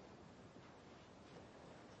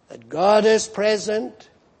 that God is present,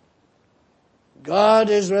 God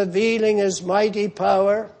is revealing his mighty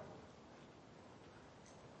power.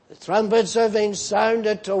 The trumpets have been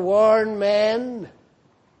sounded to warn men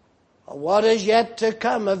of what is yet to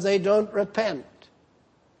come if they don't repent.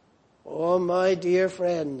 Oh, my dear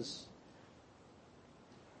friends,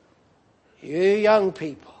 you young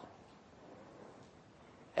people,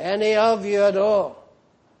 any of you at all,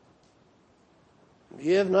 if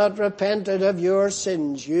you have not repented of your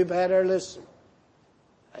sins, you better listen.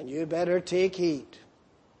 And you better take heed.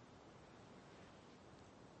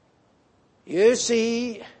 You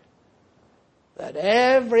see that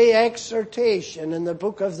every exhortation in the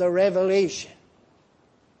book of the Revelation,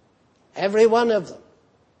 every one of them,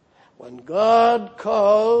 when God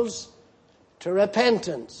calls to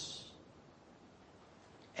repentance,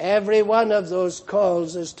 every one of those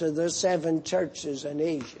calls is to the 7 churches in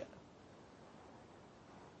Asia.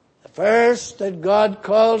 The first that God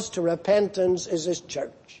calls to repentance is his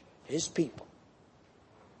church, his people.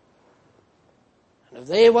 And if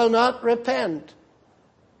they will not repent,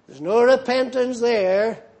 there's no repentance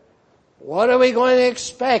there, what are we going to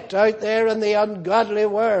expect out there in the ungodly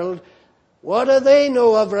world? What do they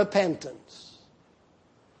know of repentance?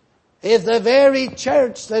 If the very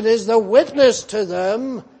church that is the witness to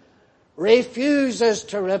them refuses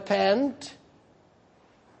to repent,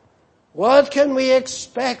 what can we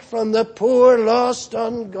expect from the poor, lost,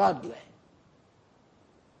 ungodly?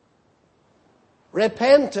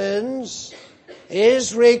 Repentance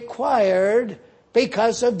is required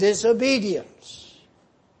because of disobedience.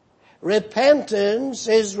 repentance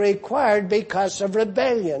is required because of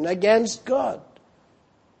rebellion against God.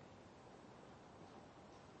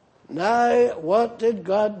 Now, what did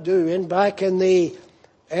God do? Back in the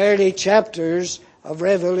early chapters of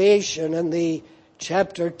Revelation, in the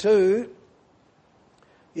chapter 2,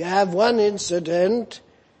 you have one incident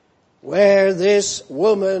where this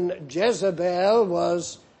woman Jezebel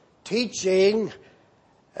was teaching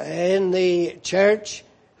in the church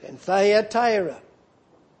in Thyatira.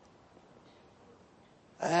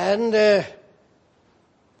 And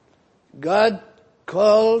God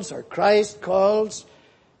calls, or Christ calls,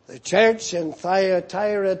 the church in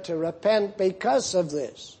Thyatira to repent because of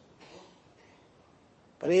this.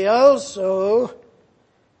 But he also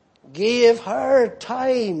gave her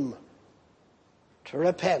time to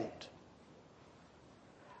repent.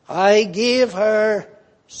 I gave her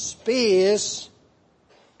space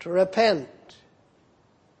to repent.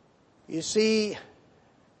 You see,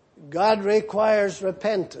 God requires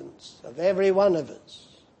repentance of every one of us.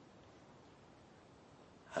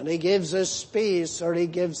 And he gives us space, or he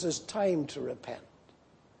gives us time to repent.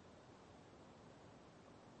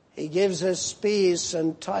 He gives us space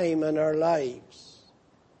and time in our lives.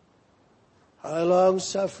 How long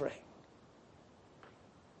suffering?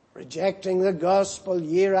 Rejecting the gospel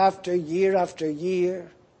year after year after year.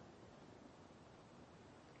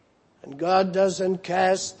 And God doesn't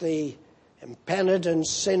cast the impenitent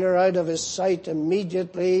sinner out of his sight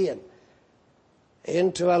immediately and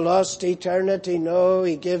into a lost eternity. No,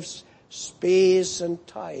 he gives space and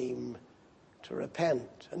time to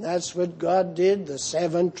repent. And that's what God did. The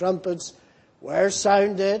 7 trumpets were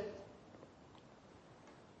sounded,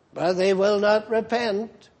 but they will not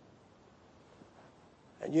repent.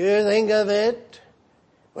 And you think of it,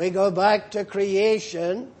 we go back to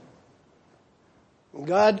creation.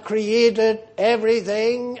 God created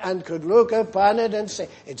everything and could look upon it and say,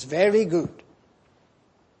 it's very good.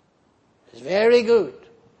 It's very good.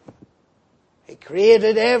 He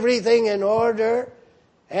created everything in order,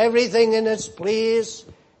 everything in its place,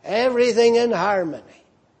 everything in harmony.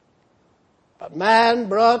 But man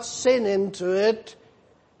brought sin into it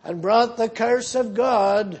and brought the curse of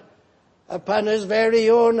God upon his very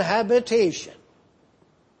own habitation.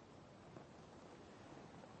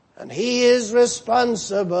 And he is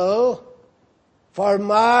responsible for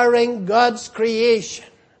marring God's creation.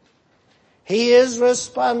 He is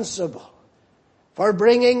responsible for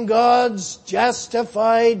bringing God's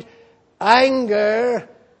justified anger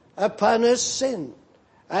upon his sin.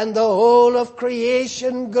 And the whole of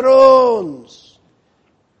creation groans.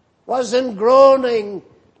 Wasn't groaning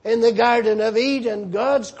in the Garden of Eden.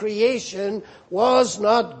 God's creation was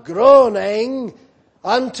not groaning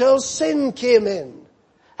until sin came in.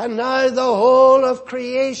 And now the whole of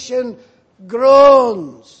creation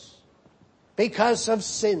groans because of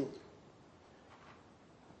sin.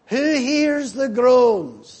 Who hears the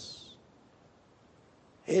groans?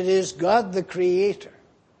 It is God the Creator.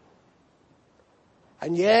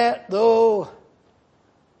 And yet, though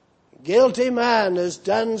guilty man has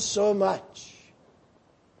done so much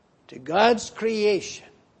to God's creation,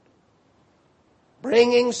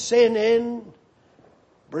 bringing sin in,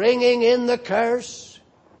 bringing in the curse,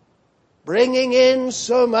 bringing in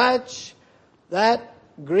so much that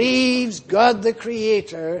grieves God the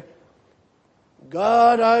Creator,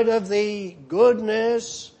 God, out of the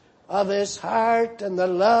goodness of his heart and the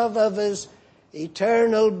love of his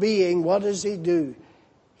eternal being, what does he do?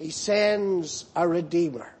 He sends a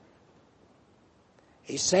Redeemer.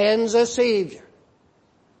 He sends a Savior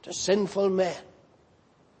to sinful men.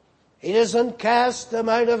 He doesn't cast them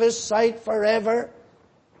out of his sight forever.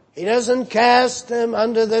 He doesn't cast them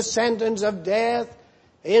under the sentence of death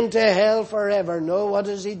into hell forever. No, what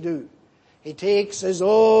does he do? He takes his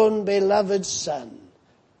own beloved Son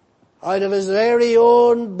out of his very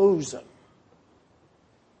own bosom,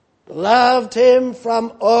 loved him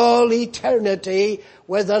from all eternity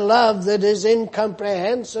with a love that is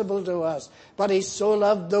incomprehensible to us. But he so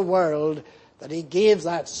loved the world that he gave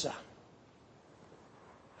that Son.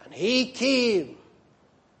 And he came.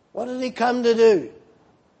 What did he come to do?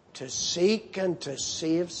 To seek and to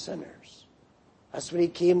save sinners. That's what he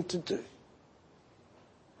came to do.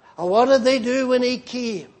 And what did they do when he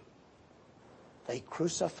came? They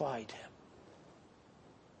crucified him.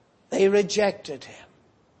 They rejected him.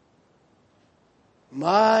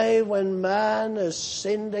 When man has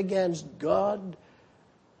sinned against God,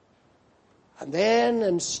 and then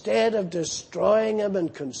instead of destroying him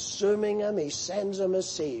and consuming him, he sends him a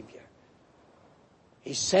Savior.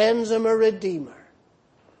 He sends him a Redeemer.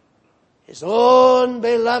 His own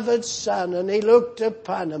beloved Son, and he looked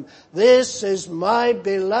upon him. This is my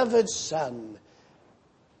beloved Son,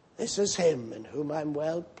 This is him in whom I'm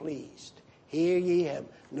well pleased. Hear ye him.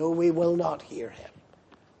 No, we will not hear him.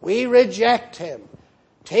 We reject him.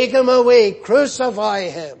 Take him away. Crucify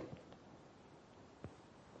him.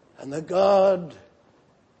 And the God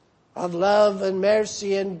of love and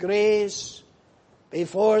mercy and grace,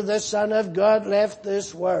 before the Son of God left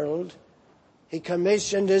this world, he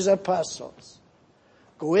commissioned his apostles.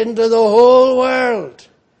 Go into the whole world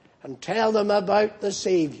and tell them about the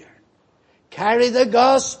Savior. Carry the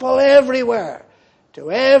gospel everywhere,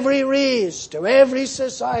 to every race, to every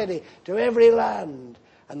society, to every land.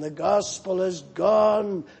 And the gospel is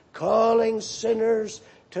gone, calling sinners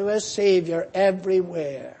to a Savior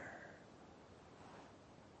everywhere.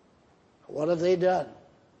 What have they done?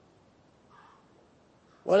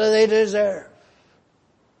 What do they deserve?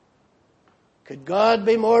 Could God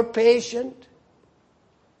be more patient?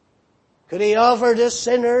 Could he offer to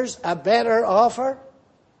sinners a better offer?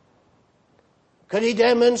 Could he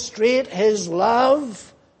demonstrate his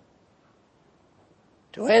love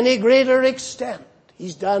to any greater extent?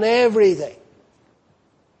 He's done everything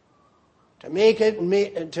to make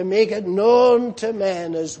it known to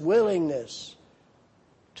men his willingness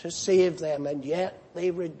to save them, and yet they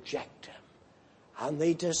reject him, and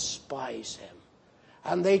they despise him,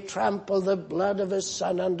 and they trample the blood of his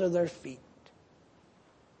Son under their feet.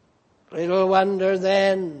 Little wonder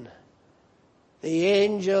then the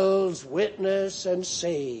angels witness and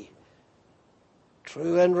say,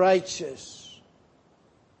 true and righteous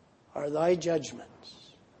are thy judgments.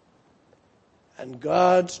 And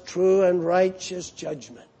God's true and righteous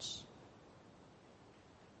judgments.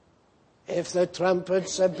 If the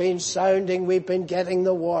trumpets have been sounding, we've been getting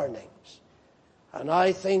the warnings. And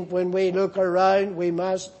I think when we look around, we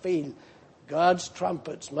must feel God's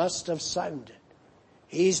trumpets must have sounded.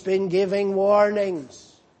 He's been giving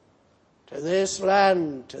warnings to this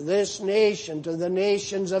land, to this nation, to the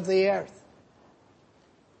nations of the earth.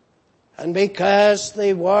 And because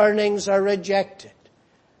the warnings are rejected,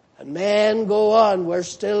 and men go on, we're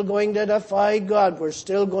still going to defy God. We're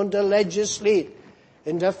still going to legislate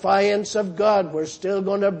in defiance of God. We're still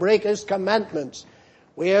going to break his commandments.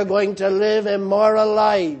 We are going to live immoral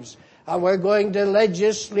lives. And we're going to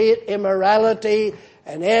legislate immorality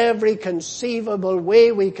in every conceivable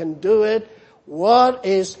way we can do it. What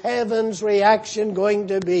is heaven's reaction going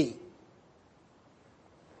to be?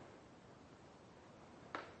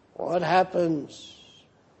 What happens?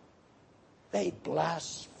 They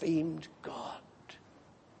blasphemed God.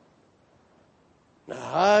 Now,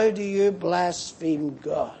 how do you blaspheme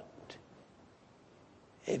God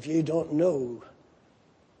if you don't know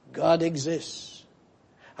God exists?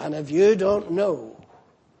 And if you don't know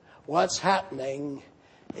what's happening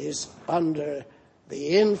is under the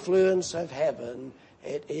influence of heaven,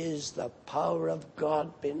 it is the power of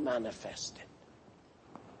God being manifested.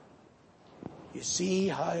 You see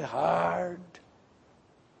how hard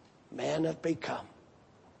men have become.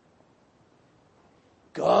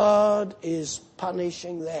 God is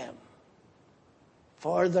punishing them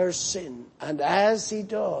for their sin. And as he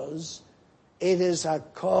does, it is a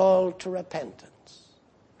call to repentance.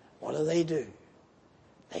 What do?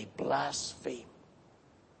 They blaspheme.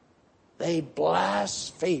 They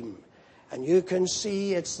blaspheme. And you can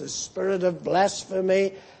see it's the spirit of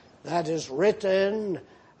blasphemy that is written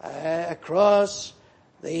across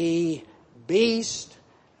the beast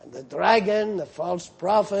and the dragon, the false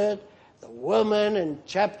prophet, the woman in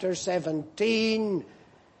chapter 17.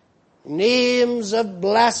 Names of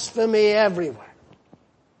blasphemy everywhere.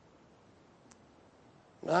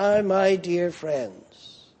 Now, my dear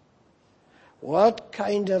friends, what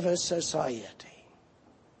kind of a society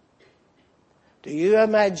do you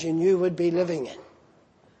imagine you would be living in?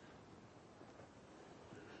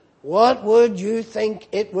 What would you think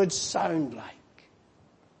it would sound like?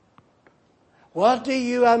 What do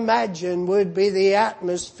you imagine would be the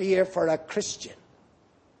atmosphere for a Christian?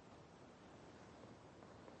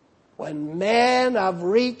 When men have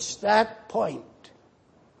reached that point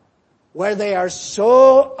where they are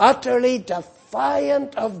so utterly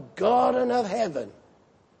defiant of God and of heaven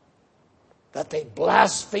that they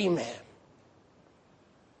blaspheme him.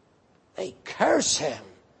 They curse him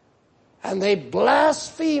and they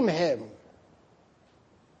blaspheme him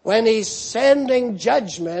when he's sending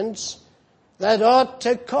judgments that ought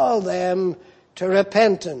to call them to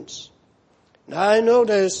repentance. Now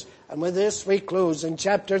notice, and with this we close, in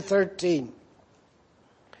chapter 13,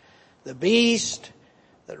 the beast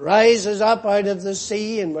that rises up out of the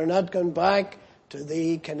sea, and we're not going back to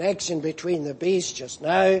the connection between the beast just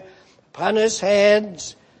now, upon his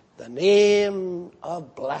heads the name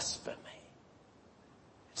of blasphemy.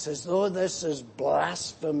 It's as though this is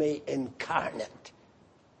blasphemy incarnate.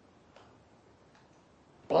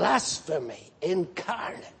 blasphemy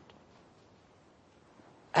incarnate.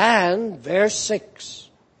 And verse 6,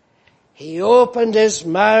 he opened his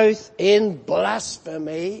mouth in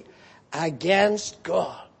blasphemy against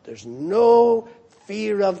God. There's no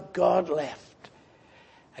fear of God left.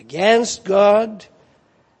 Against God,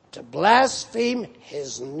 to blaspheme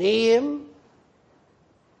his name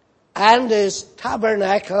and his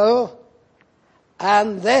tabernacle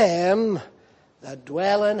and them that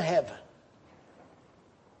dwell in heaven.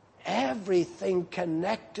 Everything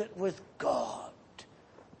connected with God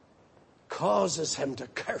causes him to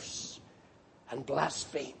curse and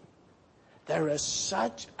blaspheme. There is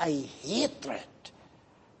such a hatred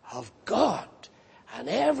of God and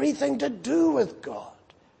everything to do with God.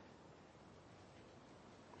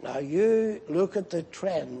 Now you look at the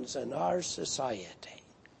trends in our society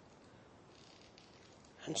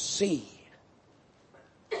and see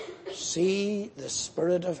the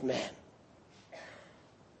spirit of men.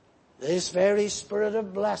 This very spirit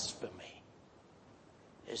of blasphemy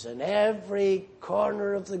is in every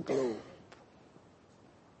corner of the globe,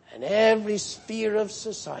 in every sphere of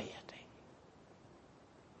society.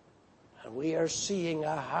 And we are seeing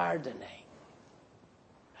a hardening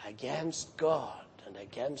against God and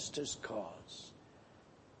against his cause.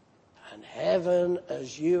 And heaven,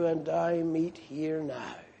 as you and I meet here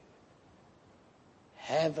now,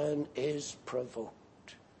 heaven is provoked.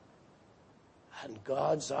 And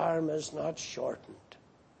God's arm is not shortened.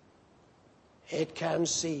 It can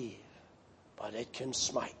save, but it can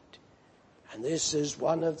smite. And this is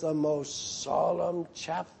one of the most solemn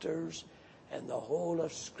chapters in the whole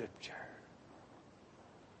of Scripture.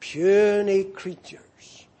 Puny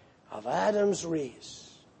creatures of Adam's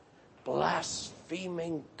race,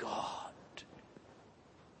 blaspheming God.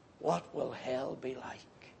 What will hell be like?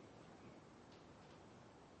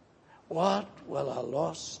 What will a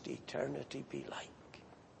lost eternity be like?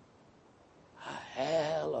 A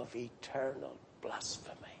hell of eternal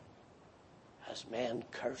blasphemy as men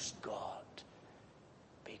curse God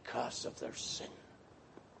because of their sin.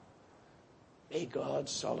 May God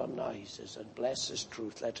solemnize us and bless his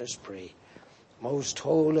truth. Let us pray. Most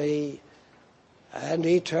holy and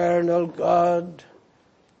eternal God,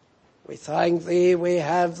 we thank thee we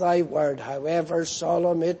have thy word, however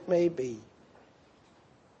solemn it may be.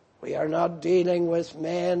 We are not dealing with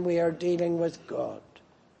men, we are dealing with God.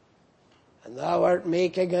 And thou art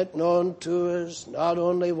making it known to us not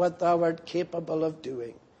only what thou art capable of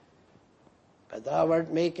doing, but thou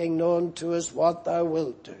art making known to us what thou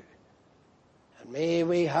wilt do. And may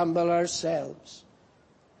we humble ourselves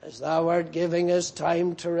as thou art giving us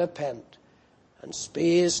time to repent and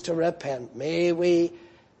space to repent. May we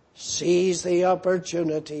seize the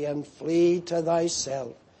opportunity and flee to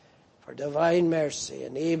thyself for divine mercy.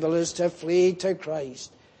 Enable us to flee to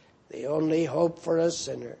Christ, the only hope for a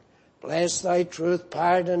sinner. Bless thy truth,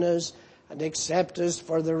 pardon us, and accept us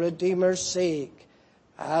for the Redeemer's sake.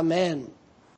 Amen.